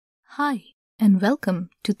Hi, and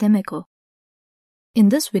welcome to TEMEKO. In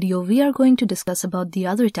this video, we are going to discuss about the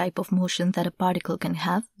other type of motion that a particle can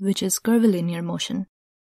have, which is curvilinear motion.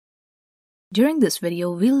 During this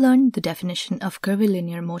video, we'll learn the definition of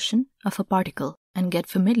curvilinear motion of a particle and get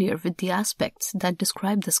familiar with the aspects that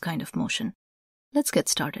describe this kind of motion. Let's get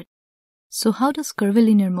started. So how does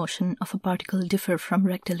curvilinear motion of a particle differ from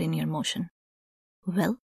rectilinear motion?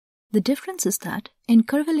 Well, the difference is that in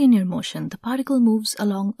curvilinear motion, the particle moves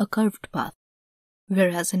along a curved path,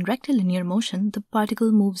 whereas in rectilinear motion, the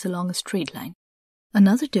particle moves along a straight line.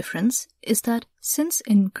 Another difference is that since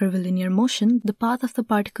in curvilinear motion, the path of the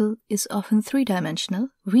particle is often three-dimensional,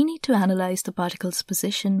 we need to analyze the particle's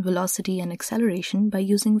position, velocity, and acceleration by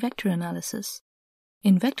using vector analysis.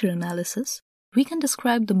 In vector analysis, we can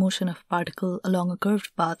describe the motion of a particle along a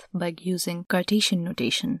curved path by using Cartesian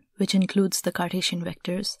notation, which includes the Cartesian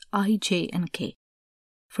vectors I, j, and k.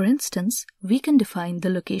 For instance, we can define the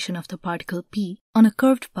location of the particle P on a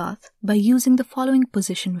curved path by using the following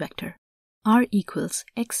position vector: r equals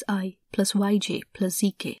xi plus yj plus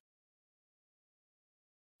zk.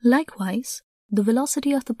 Likewise, the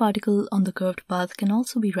velocity of the particle on the curved path can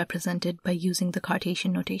also be represented by using the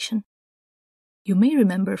Cartesian notation. You may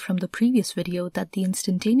remember from the previous video that the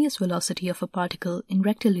instantaneous velocity of a particle in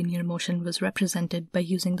rectilinear motion was represented by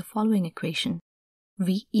using the following equation: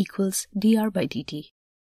 v equals dr by dt.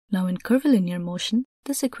 Now in curvilinear motion,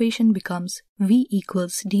 this equation becomes v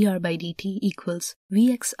equals dr by dt equals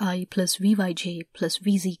vxi plus vyj plus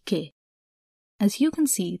vzk. As you can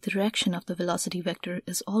see, the direction of the velocity vector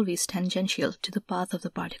is always tangential to the path of the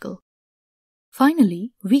particle.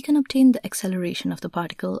 Finally, we can obtain the acceleration of the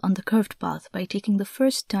particle on the curved path by taking the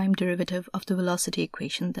first time derivative of the velocity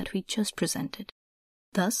equation that we just presented.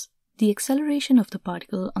 Thus, the acceleration of the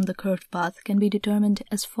particle on the curved path can be determined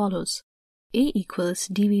as follows: a equals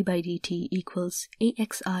dv by dt equals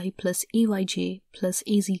axi plus ayj plus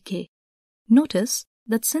azk. Notice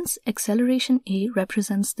that since acceleration a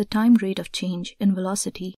represents the time rate of change in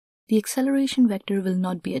velocity, the acceleration vector will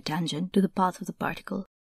not be a tangent to the path of the particle.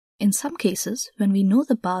 In some cases, when we know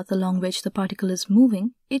the path along which the particle is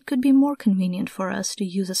moving, it could be more convenient for us to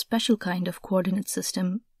use a special kind of coordinate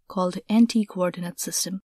system called anti-coordinate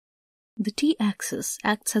system. The t-axis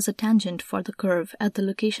acts as a tangent for the curve at the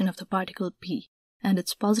location of the particle P, and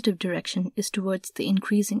its positive direction is towards the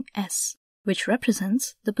increasing s, which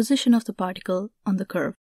represents the position of the particle on the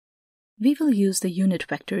curve. We will use the unit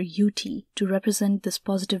vector ut to represent this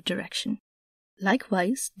positive direction.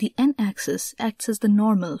 Likewise, the n-axis acts as the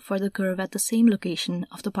normal for the curve at the same location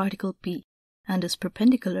of the particle P and is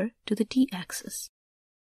perpendicular to the t-axis.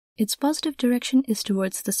 Its positive direction is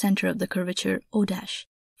towards the center of the curvature O',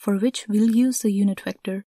 for which we'll use the unit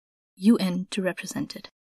vector un to represent it.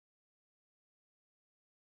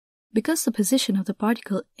 Because the position of the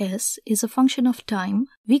particle s is a function of time,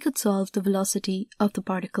 we could solve the velocity of the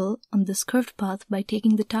particle on this curved path by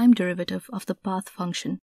taking the time derivative of the path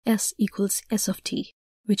function s equals s of t,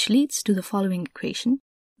 which leads to the following equation: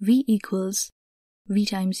 v equals v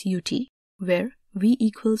times ut, where v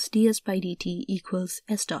equals ds by dt equals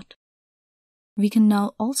s dot. We can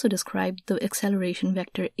now also describe the acceleration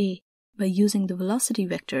vector a by using the velocity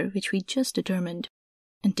vector which we just determined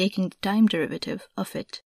and taking the time derivative of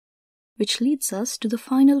it, which leads us to the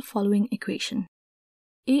final following equation: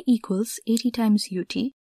 a equals at times ut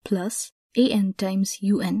plus an times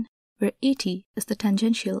un, where at is the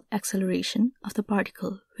tangential acceleration of the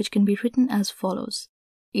particle, which can be written as follows: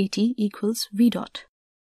 at equals v dot,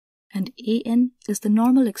 and an is the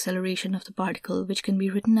normal acceleration of the particle, which can be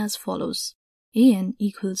written as follows: an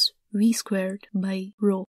equals v squared by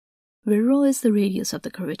rho, where rho is the radius of the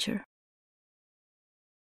curvature.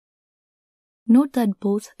 Note that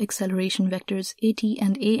both acceleration vectors at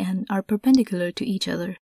and an are perpendicular to each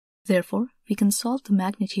other. Therefore, we can solve the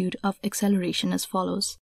magnitude of acceleration as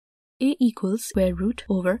follows: a equals square root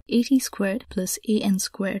over at squared plus an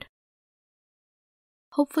squared.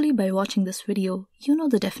 Hopefully by watching this video, you know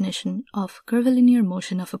the definition of curvilinear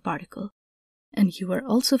motion of a particle, and you are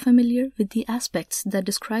also familiar with the aspects that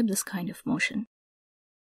describe this kind of motion.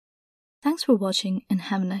 Thanks for watching and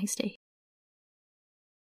have a nice day.